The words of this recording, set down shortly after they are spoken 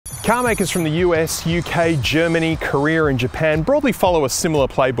Car makers from the US, UK, Germany, Korea and Japan broadly follow a similar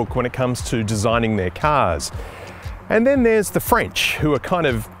playbook when it comes to designing their cars. And then there's the French, who are kind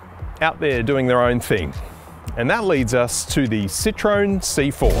of out there doing their own thing. And that leads us to the Citroen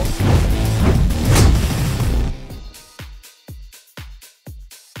C4.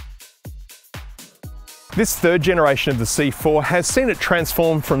 This third generation of the C4 has seen it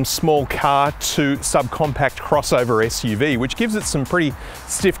transform from small car to subcompact crossover SUV, which gives it some pretty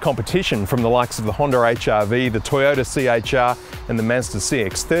stiff competition from the likes of the Honda HR-V, the Toyota CHR and the Mazda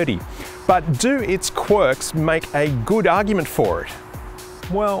CX-30. But do its quirks make a good argument for it?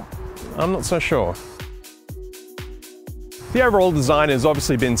 Well, I'm not so sure. The overall design has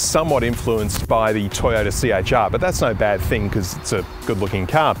obviously been somewhat influenced by the Toyota CHR, but that's no bad thing because it's a good-looking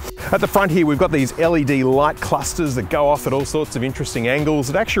car. At the front here, we've got these LED light clusters that go off at all sorts of interesting angles.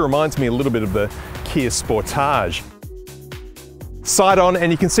 It actually reminds me a little bit of the Kia Sportage. Side on,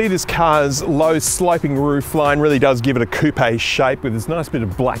 and you can see this car's low sloping roof line really does give it a coupe shape with this nice bit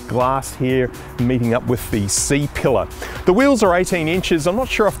of black glass here meeting up with the C-pillar. The wheels are 18 inches. I'm not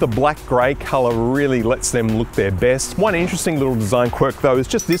sure if the black-grey colour really lets them look their best. One interesting little design quirk though is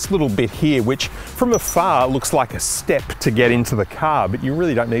just this little bit here, which from afar looks like a step to get into the car, but you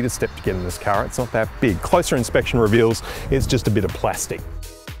really don't need a step to get in this car. It's not that big. Closer inspection reveals it's just a bit of plastic.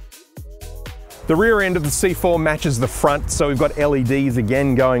 The rear end of the C4 matches the front, so we've got LEDs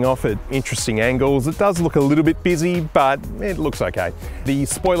again going off at interesting angles. It does look a little bit busy, but it looks okay. The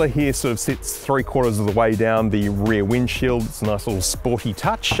spoiler here sort of sits 3/4 of the way down the rear windshield. It's a nice little sporty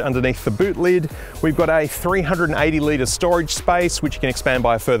touch. Underneath the boot lid, we've got a 380 litre storage space, which you can expand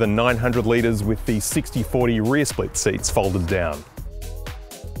by a further 900 litres with the 60/40 rear split seats folded down.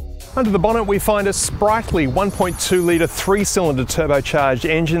 Under the bonnet we find a sprightly 1.2 litre 3-cylinder turbocharged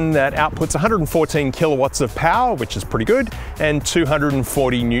engine that outputs 114 kilowatts of power, which is pretty good, and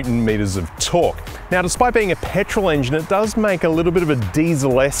 240 Newton meters of torque. Now, despite being a petrol engine, it does make a little bit of a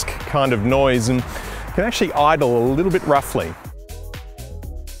diesel-esque kind of noise and can actually idle a little bit roughly.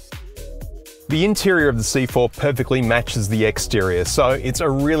 The interior of the C4 perfectly matches the exterior, so it's a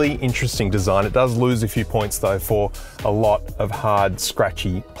really interesting design. It does lose a few points though for a lot of hard,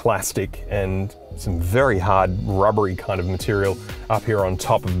 scratchy plastic and some very hard, rubbery kind of material up here on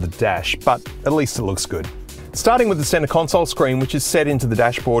top of the dash, but at least it looks good. Starting with the center console screen, which is set into the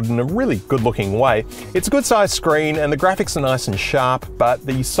dashboard in a really good looking way. It's a good sized screen and the graphics are nice and sharp, but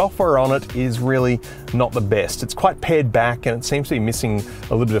the software on it is really not the best. It's quite pared back and it seems to be missing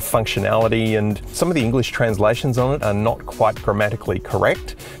a little bit of functionality, and some of the English translations on it are not quite grammatically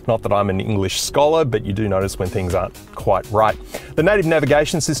correct. Not that I'm an English scholar, but you do notice when things aren't quite right. The native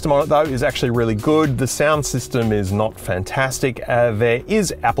navigation system on it though is actually really good. The sound system is not fantastic. There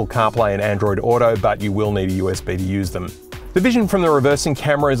is Apple CarPlay and Android Auto, but you will need a USB to use them. The vision from the reversing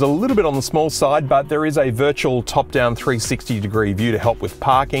camera is a little bit on the small side, but there is a virtual top-down 360-degree view to help with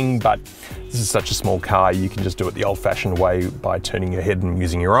parking, but this is such a small car, you can just do it the old-fashioned way by turning your head and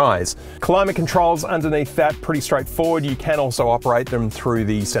using your eyes. Climate controls underneath that, pretty straightforward. You can also operate them through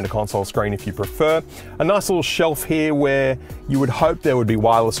the center console screen if you prefer. A nice little shelf here where you would hope there would be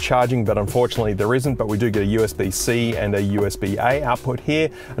wireless charging, but unfortunately there isn't, but we do get a USB-C and a USB-A output here.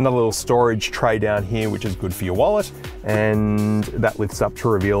 Another little storage tray down here, which is good for your wallet, and that lifts up to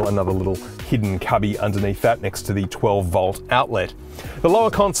reveal another little hidden cubby underneath that next to the 12-volt outlet. The lower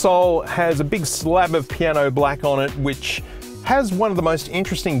console has a big slab of piano black on it, which has one of the most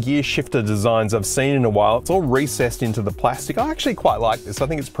interesting gear shifter designs I've seen in a while. It's all recessed into the plastic. I actually quite like this. I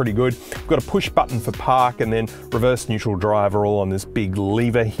think it's pretty good. We've got a push button for park and then reverse neutral drive are all on this big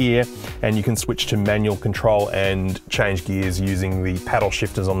lever here. And you can switch to manual control and change gears using the paddle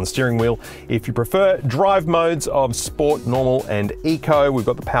shifters on the steering wheel. If you prefer drive modes of sport, normal and eco, we've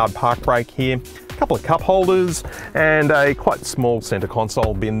got the powered park brake here. A couple of cup holders and a quite small center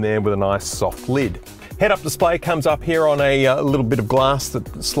console bin there with a nice soft lid. Head-up display comes up here on a little bit of glass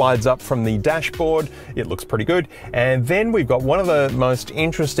that slides up from the dashboard. It looks pretty good. And then we've got one of the most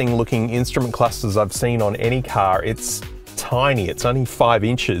interesting looking instrument clusters I've seen on any car. It's tiny, it's only 5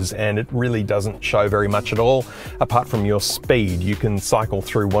 inches and it really doesn't show very much at all apart from your speed. You can cycle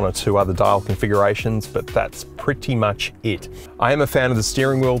through 1 or 2 other dial configurations, but that's pretty much it. I am a fan of the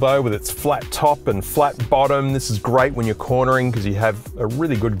steering wheel though, with its flat top and flat bottom. This is great when you're cornering because you have a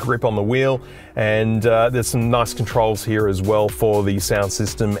really good grip on the wheel, and there's some nice controls here as well for the sound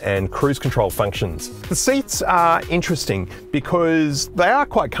system and cruise control functions. The seats are interesting because they are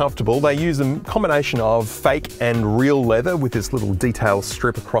quite comfortable. They use a combination of fake and real leather with this little detail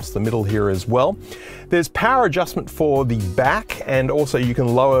strip across the middle here as well. There's power adjustment for the back, and also you can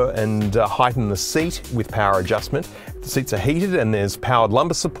lower and heighten the seat with power adjustment. The seats are heated and there's powered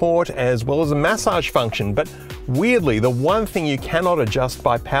lumbar support as well as a massage function. But weirdly, the one thing you cannot adjust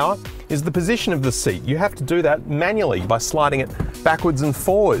by power is the position of the seat. You have to do that manually by sliding it backwards and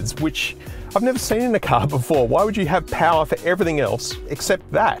forwards, which I've never seen in a car before. Why would you have power for everything else except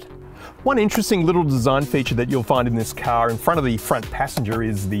that? One interesting little design feature that you'll find in this car in front of the front passenger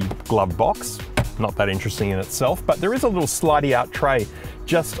is the glove box. Not that interesting in itself, but there is a little slidey out tray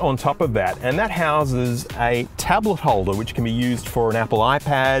just on top of that, and that houses a tablet holder which can be used for an Apple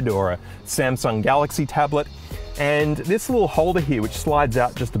iPad or a Samsung Galaxy tablet. And this little holder here, which slides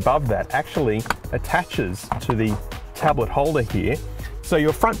out just above that, actually attaches to the tablet holder here. So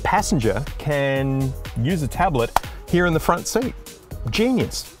your front passenger can use a tablet here in the front seat.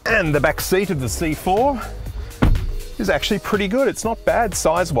 Genius. And the back seat of the C4 is actually pretty good. It's not bad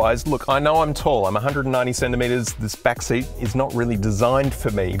size-wise. Look, I know I'm tall. I'm 190 centimeters. This back seat is not really designed for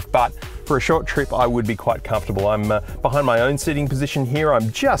me, but for a short trip, I would be quite comfortable. I'm behind my own seating position here.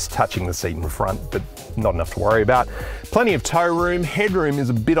 I'm just touching the seat in front, but not enough to worry about. Plenty of tow room. Headroom is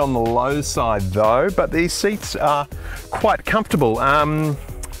a bit on the low side though, but these seats are quite comfortable.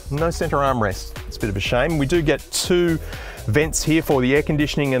 No center armrest. It's a bit of a shame. We do get two vents here for the air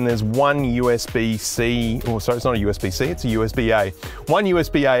conditioning, and there's one USB-C, oh sorry, it's not a USB-C, it's a USB-A. One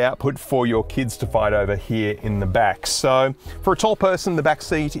USB-A output for your kids to fight over here in the back. So for a tall person, the back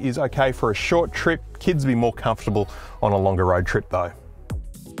seat is okay for a short trip. Kids will be more comfortable on a longer road trip though.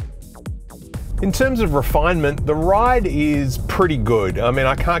 In terms of refinement, the ride is pretty good. I mean,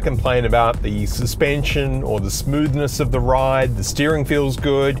 I can't complain about the suspension or the smoothness of the ride. The steering feels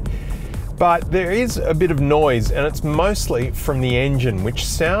good. But there is a bit of noise, and it's mostly from the engine, which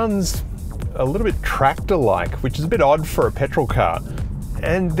sounds a little bit tractor-like, which is a bit odd for a petrol car.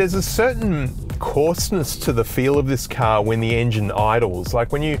 And there's a certain coarseness to the feel of this car when the engine idles.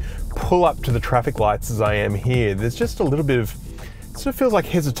 Like when you pull up to the traffic lights as I am here, there's just a little bit of, it sort of feels like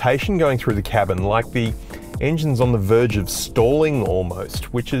hesitation going through the cabin, like the engine's on the verge of stalling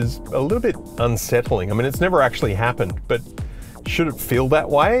almost, which is a little bit unsettling. I mean, it's never actually happened, but should it feel that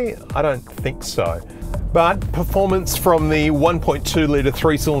way? I don't think so. But performance from the 1.2 litre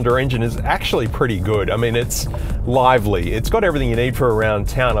 3-cylinder engine is actually pretty good. I mean, it's lively. It's got everything you need for around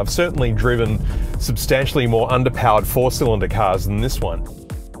town. I've certainly driven substantially more underpowered 4-cylinder cars than this one.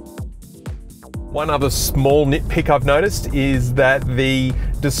 One other small nitpick I've noticed is that the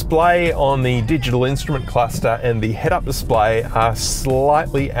display on the digital instrument cluster and the head-up display are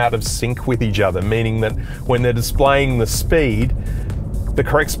slightly out of sync with each other, meaning that when they're displaying the speed, the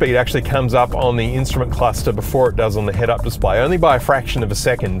correct speed actually comes up on the instrument cluster before it does on the head-up display, only by a fraction of a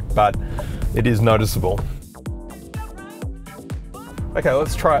second, but it is noticeable. Okay,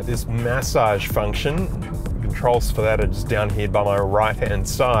 let's try out this massage function. The controls for that are just down here by my right-hand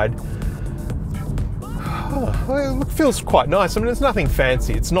side. Well, it feels quite nice. I mean, it's nothing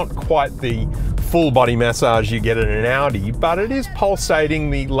fancy. It's not quite the full body massage you get in an Audi, but it is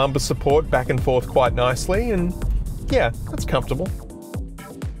pulsating the lumbar support back and forth quite nicely, and yeah, that's comfortable.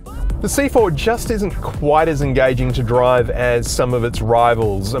 The C4 just isn't quite as engaging to drive as some of its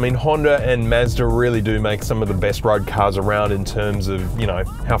rivals. I mean, Honda and Mazda really do make some of the best road cars around in terms of, you know,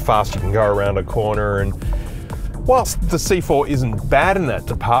 how fast you can go around a corner, and whilst the C4 isn't bad in that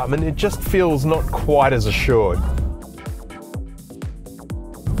department, it just feels not quite as assured.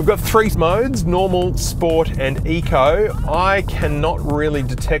 We've got 3 modes, normal, sport and eco. I cannot really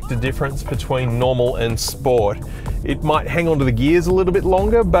detect a difference between normal and sport. It might hang onto the gears a little bit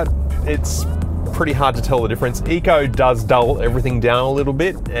longer, but it's pretty hard to tell the difference. Eco does dull everything down a little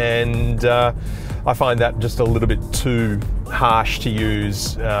bit, and I find that just a little bit too harsh to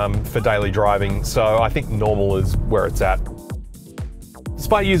use for daily driving, so I think normal is where it's at.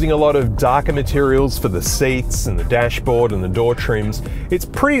 Despite using a lot of darker materials for the seats and the dashboard and the door trims, it's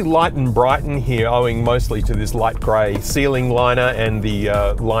pretty light and bright in here, owing mostly to this light grey ceiling liner and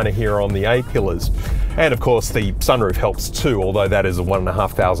the liner here on the A-pillars. And of course the sunroof helps too, although that is a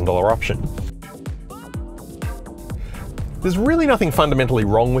 $1,500 option. There's really nothing fundamentally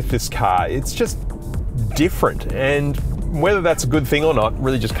wrong with this car. It's just different, and whether that's a good thing or not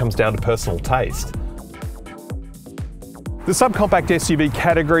really just comes down to personal taste. The subcompact SUV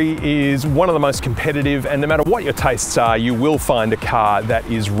category is one of the most competitive, and no matter what your tastes are, you will find a car that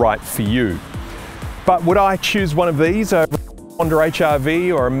is right for you. But would I choose one of these over a Honda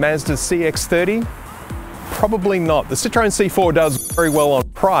HR-V or a Mazda CX-30? Probably not. The Citroen C4 does very well on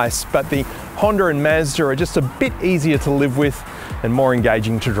price, but the Honda and Mazda are just a bit easier to live with and more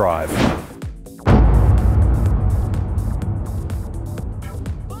engaging to drive.